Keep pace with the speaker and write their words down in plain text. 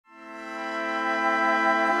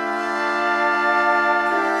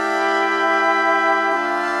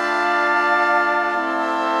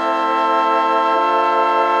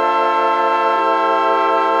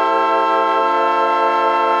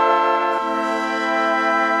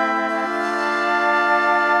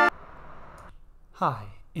Hi,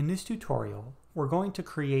 in this tutorial we're going to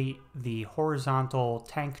create the horizontal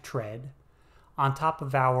tank tread on top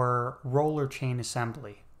of our roller chain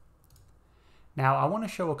assembly. Now I want to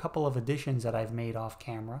show a couple of additions that I've made off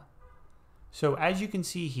camera. So as you can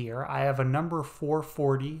see here, I have a number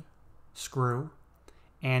 440 screw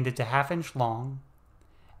and it's a 1/2 inch long,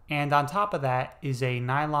 and on top of that is a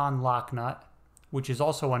nylon lock nut which is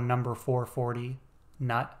also a number 440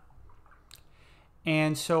 nut.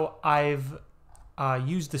 And so I've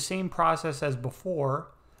used the same process as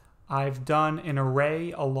before. I've done an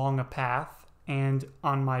array along a path, and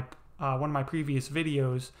on my one of my previous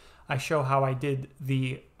videos I show how I did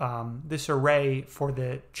the this array for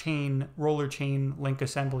the roller chain link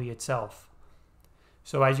assembly itself.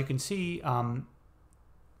 So as you can see,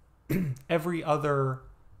 every other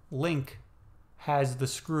link has the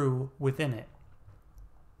screw within it.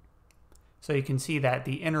 So you can see that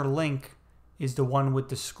the inner link is the one with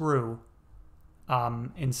the screw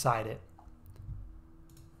inside it.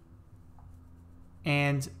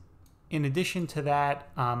 And in addition to that,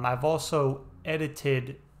 I've also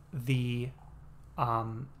edited the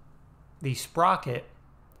sprocket,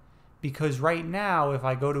 because right now if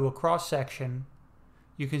I go to a cross section,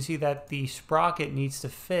 you can see that the sprocket needs to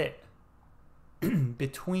fit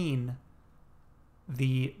between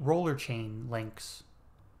the roller chain links,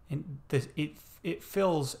 and it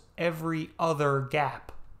fills every other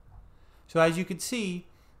gap. So as you can see,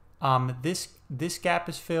 this gap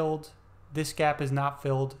is filled, this gap is not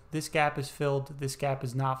filled, this gap is filled, this gap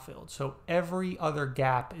is not filled. So every other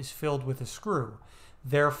gap is filled with a screw.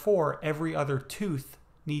 Therefore, every other tooth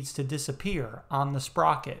needs to disappear on the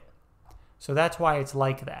sprocket. So that's why it's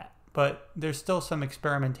like that. But there's still some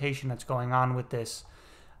experimentation that's going on with this.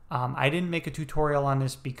 I didn't make a tutorial on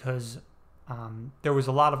this because there was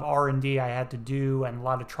a lot of R&D I had to do and a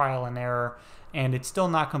lot of trial and error, and it's still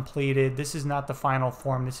not completed. This is not the final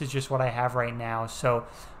form. This is just what I have right now. So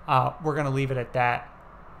we're going to leave it at that.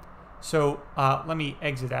 So let me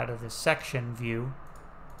exit out of this section view.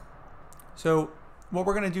 So what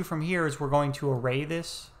we're going to do from here is we're going to array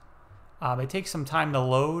this. It takes some time to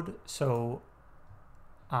load. So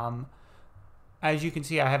as you can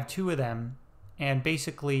see, I have 2 of them. And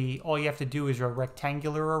basically all you have to do is a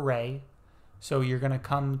rectangular array. So you're going to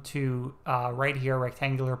come to right here,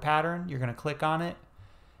 rectangular pattern. You're going to click on it,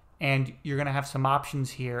 and you're going to have some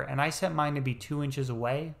options here. And I set mine to be 2 inches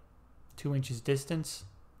away, 2 inches distance.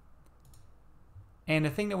 And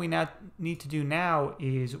the thing that we now need to do now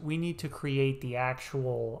is we need to create the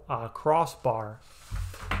actual crossbar.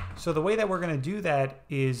 So the way that we're going to do that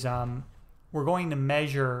is we're going to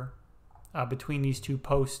measure between these 2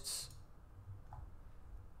 posts.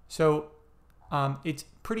 So it's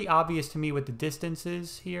pretty obvious to me what the distance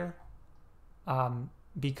is here,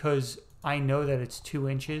 because I know that it's 2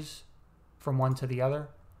 inches from one to the other.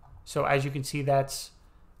 So as you can see, that's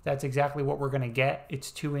exactly what we're going to get.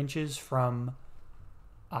 It's 2 inches from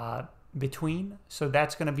between. So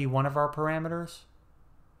that's going to be one of our parameters.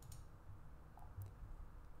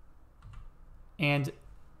 And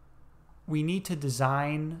we need to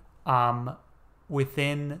design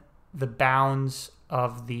within the bounds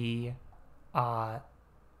of the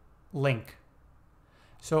link.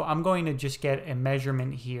 So I'm going to just get a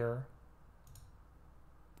measurement here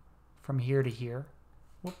from here to here.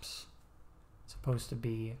 Whoops. It's supposed to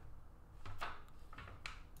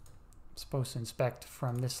inspect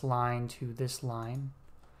from this line to this line,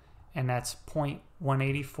 and that's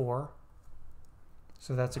 0.184.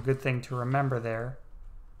 So that's a good thing to remember there,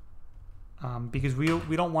 because we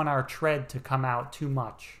don't want our tread to come out too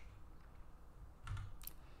much.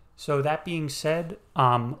 So that being said,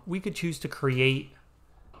 we could choose to create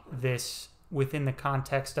this within the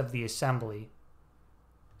context of the assembly.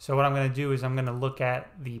 So what I'm going to do is I'm going to look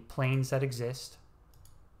at the planes that exist.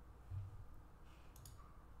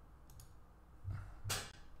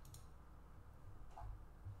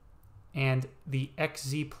 And the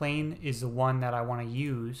XZ plane is the one that I want to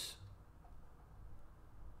use.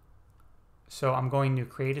 So I'm going to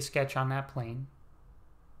create a sketch on that plane.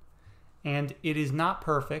 And it is not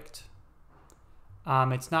perfect.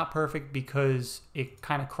 It's not perfect because it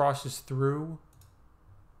kind of crosses through,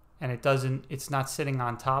 and it's not sitting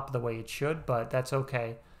on top the way it should, but that's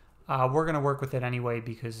okay. We're going to work with it anyway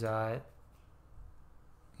because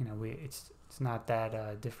it's not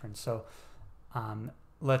that different. So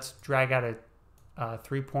let's drag out a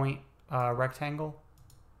 3-point rectangle.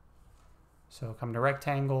 So come to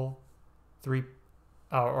rectangle,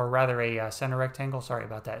 or rather a center rectangle, sorry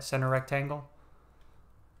about that, center rectangle.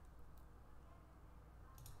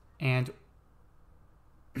 And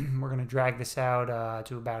we're going to drag this out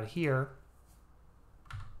to about here.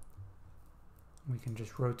 We can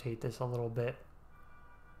just rotate this a little bit.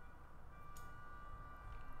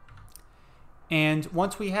 And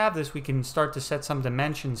once we have this, we can start to set some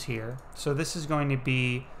dimensions here. So this is going to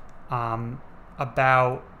be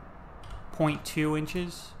about 0.2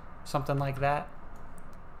 inches, something like that.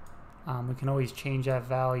 We can always change that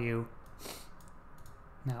value.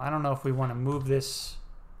 Now, I don't know if we want to move this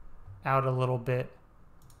out a little bit.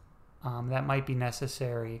 That might be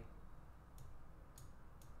necessary.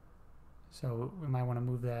 So we might want to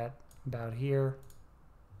move that about here.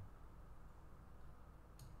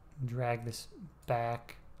 Drag this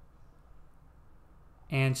back.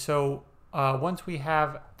 And so once we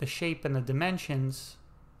have the shape and the dimensions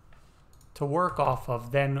to work off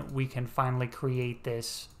of, then we can finally create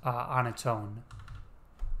this on its own.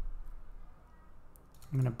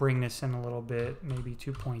 I'm going to bring this in a little bit, maybe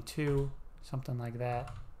 2.2, something like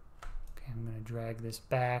that. Okay, I'm going to drag this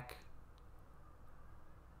back.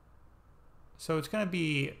 So it's going to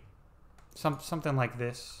be something like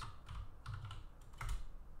this.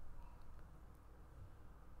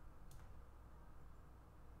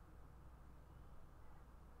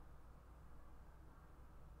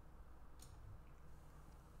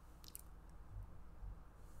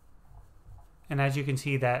 And as you can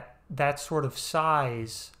see, that sort of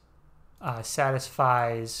size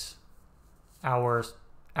satisfies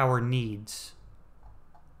our needs.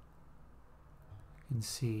 You can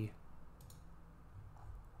see.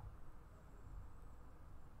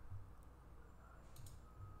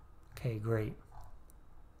 Okay, great.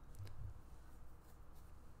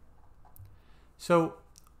 So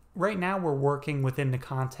right now we're working within the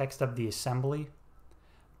context of the assembly.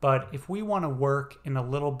 But if we want to work in a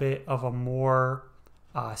little bit of a more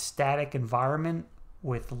static environment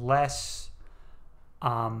with less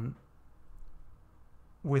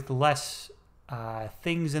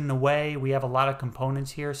things in the way, we have a lot of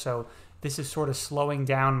components here, so this is sort of slowing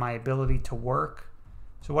down my ability to work.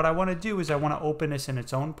 So what I want to do is I want to open this in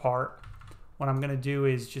its own part. What I'm going to do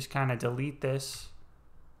is just kind of delete this.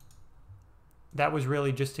 That was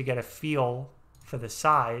really just to get a feel for the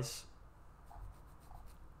size.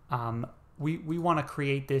 We want to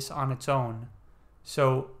create this on its own.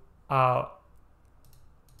 So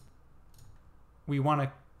we want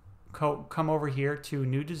to come over here to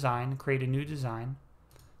New Design, create a new design,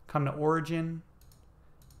 come to Origin,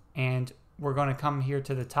 and we're going to come here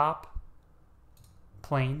to the top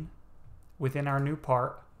plane within our new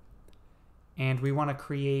part, and we want to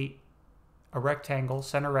create a rectangle,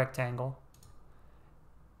 center rectangle,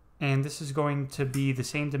 and this is going to be the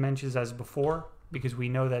same dimensions as before, because we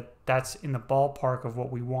know that that's in the ballpark of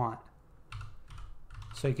what we want.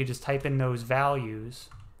 So you could just type in those values.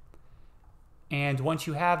 And once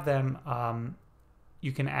you have them,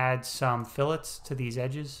 you can add some fillets to these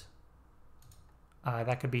edges.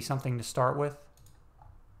 That could be something to start with.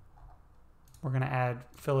 We're going to add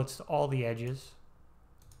fillets to all the edges.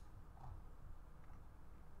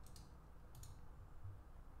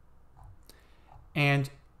 And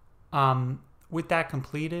with that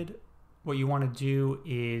completed, what you want to do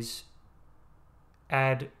is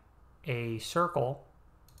add a circle.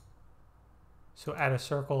 So add a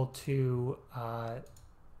circle to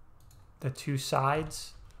the two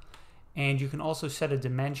sides. And you can also set a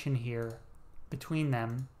dimension here between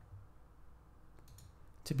them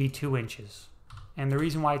to be 2 inches. And the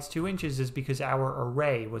reason why it's 2 inches is because our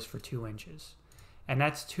array was for 2 inches. And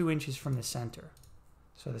that's 2 inches from the center.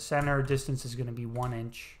 So the center distance is going to be 1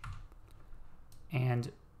 inch.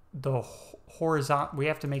 And the horizontal, we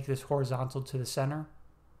have to make this horizontal to the center.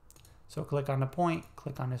 So click on the point,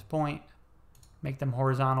 click on this point, make them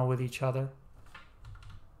horizontal with each other.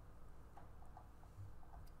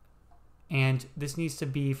 And this needs to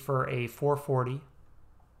be for a 440.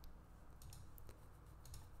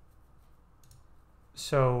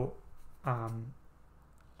 So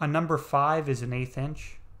a number 5 is an 1/8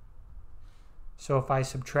 inch. So if I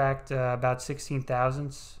subtract about 16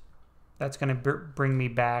 thousandths, that's going to bring me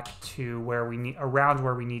back to where we need, around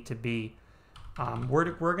where we need to be.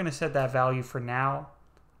 We're going to set that value for now,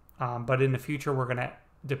 but in the future we're going to,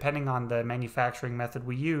 depending on the manufacturing method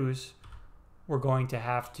we use, we're going to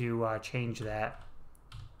have to change that.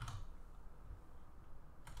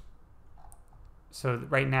 So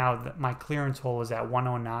right now my clearance hole is at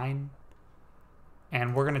 109,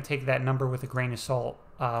 and we're going to take that number with a grain of salt,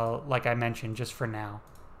 like I mentioned, just for now.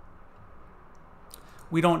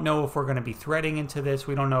 We don't know if we're going to be threading into this.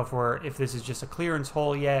 We don't know if this is just a clearance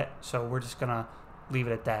hole yet, so we're just going to leave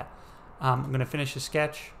it at that. I'm going to finish the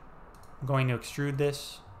sketch. I'm going to extrude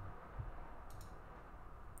this.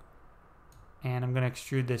 And I'm going to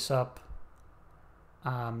extrude this up.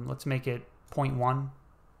 Let's make it 0.1.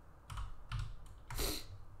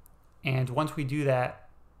 And once we do that,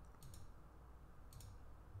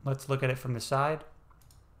 let's look at it from the side.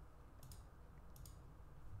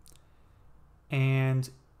 And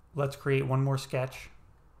let's create one more sketch.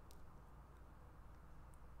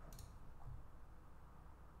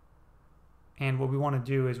 And what we want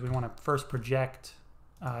to do is we want to first project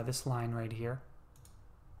this line right here.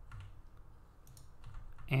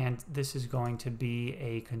 And this is going to be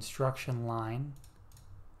a construction line.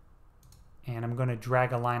 And I'm going to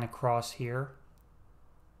drag a line across here.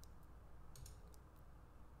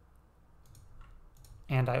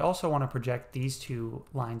 And I also want to project these two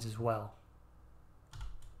lines as well.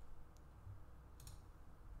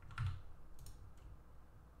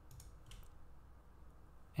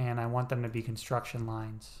 And I want them to be construction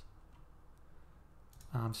lines.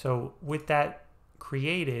 So with that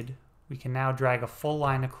created, we can now drag a full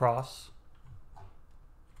line across.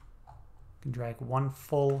 We can drag one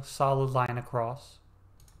full solid line across.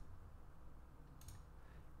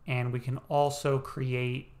 And we can also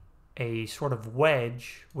create a sort of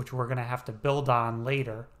wedge, which we're going to have to build on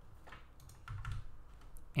later.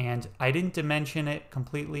 And I didn't dimension it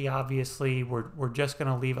completely, obviously. We're just going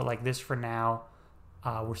to leave it like this for now.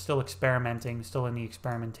 We're still experimenting, still in the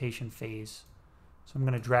experimentation phase. So I'm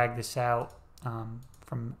going to drag this out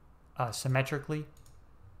from symmetrically.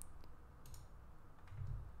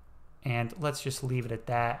 And let's just leave it at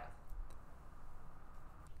that.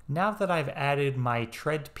 Now that I've added my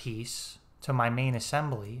tread piece to my main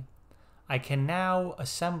assembly, I can now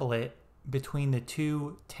assemble it between the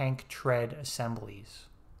two tank tread assemblies.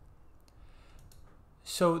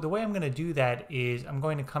 So the way I'm going to do that is I'm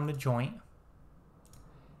going to come to joint.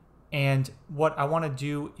 And what I want to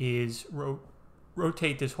do is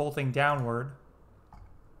rotate this whole thing downward.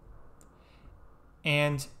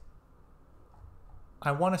 And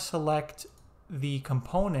I want to select the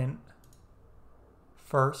component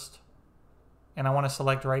first. And I want to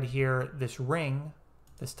select right here this ring,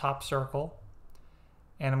 this top circle.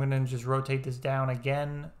 And I'm going to just rotate this down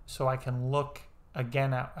again so I can look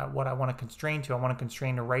again at what I want to constrain to. I want to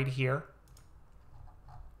constrain to right here.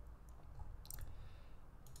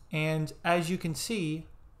 And as you can see,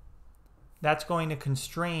 that's going to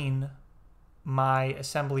constrain my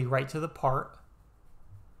assembly right to the part.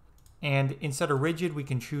 And instead of rigid, we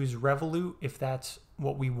can choose revolute if that's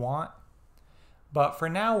what we want. But for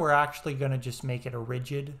now, we're actually going to just make it a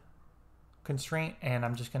rigid constraint, and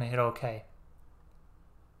I'm just going to hit OK.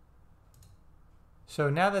 So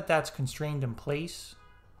now that that's constrained in place,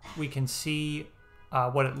 we can see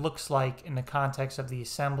what it looks like in the context of the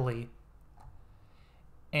assembly.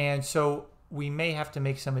 And so we may have to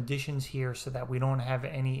make some additions here so that we don't have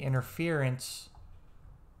any interference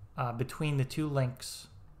between the two links.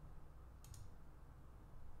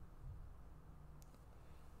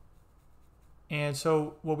 And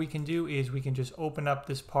so what we can do is we can just open up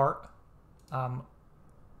this part.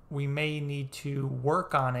 We may need to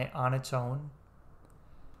work on it on its own.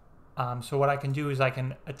 So what I can do is I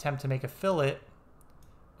can attempt to make a fillet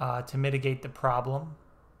to mitigate the problem.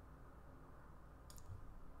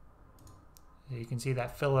 You can see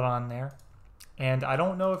that fillet on there. And I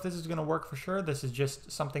don't know if this is going to work for sure. This is just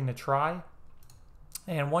something to try.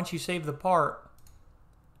 And once you save the part,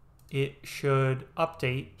 it should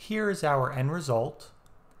update. Here is our end result.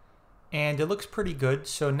 And it looks pretty good.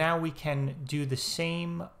 So now we can do the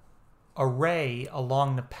same array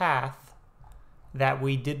along the path that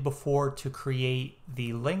we did before to create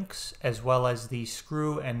the links as well as the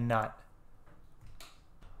screw and nut.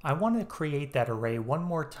 I want to create that array one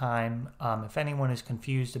more time if anyone is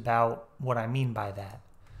confused about what I mean by that.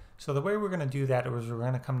 So the way we're going to do that is we're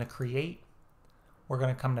going to come to create, we're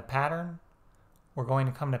going to come to pattern, we're going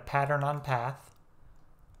to come to pattern on path,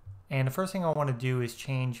 and the first thing I want to do is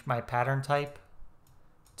change my pattern type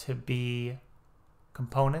to be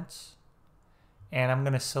components, and I'm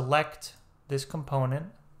going to select this component,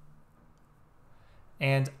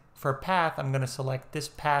 and for path I'm going to select this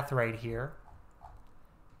path right here.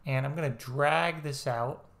 And I'm going to drag this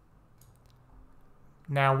out.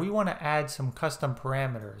 Now we want to add some custom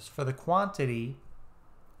parameters. For the quantity,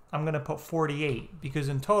 I'm going to put 48 because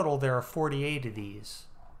in total there are 48 of these.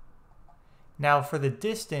 Now for the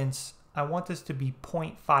distance, I want this to be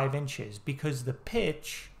 0.5 inches because the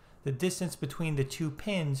pitch, the distance between the two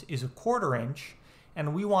pins is 1/4 inch,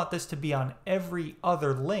 and we want this to be on every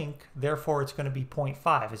other link, therefore it's going to be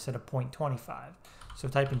 0.5 instead of 0.25. So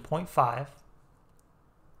type in 0.5.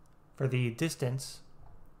 For the distance,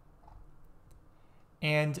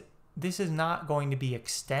 and this is not going to be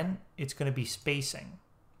extent, it's going to be spacing.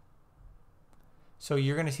 So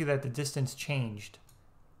you're going to see that the distance changed.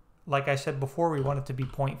 Like I said before, we want it to be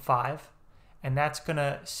 0.5, and that's going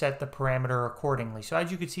to set the parameter accordingly. So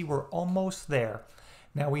as you can see, we're almost there.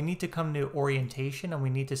 Now we need to come to orientation, and we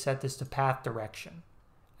need to set this to path direction,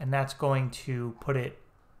 and that's going to put it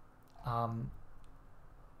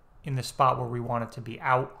in the spot where we want it to be,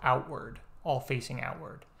 outward, all facing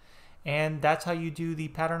outward. And that's how you do the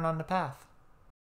pattern on the path.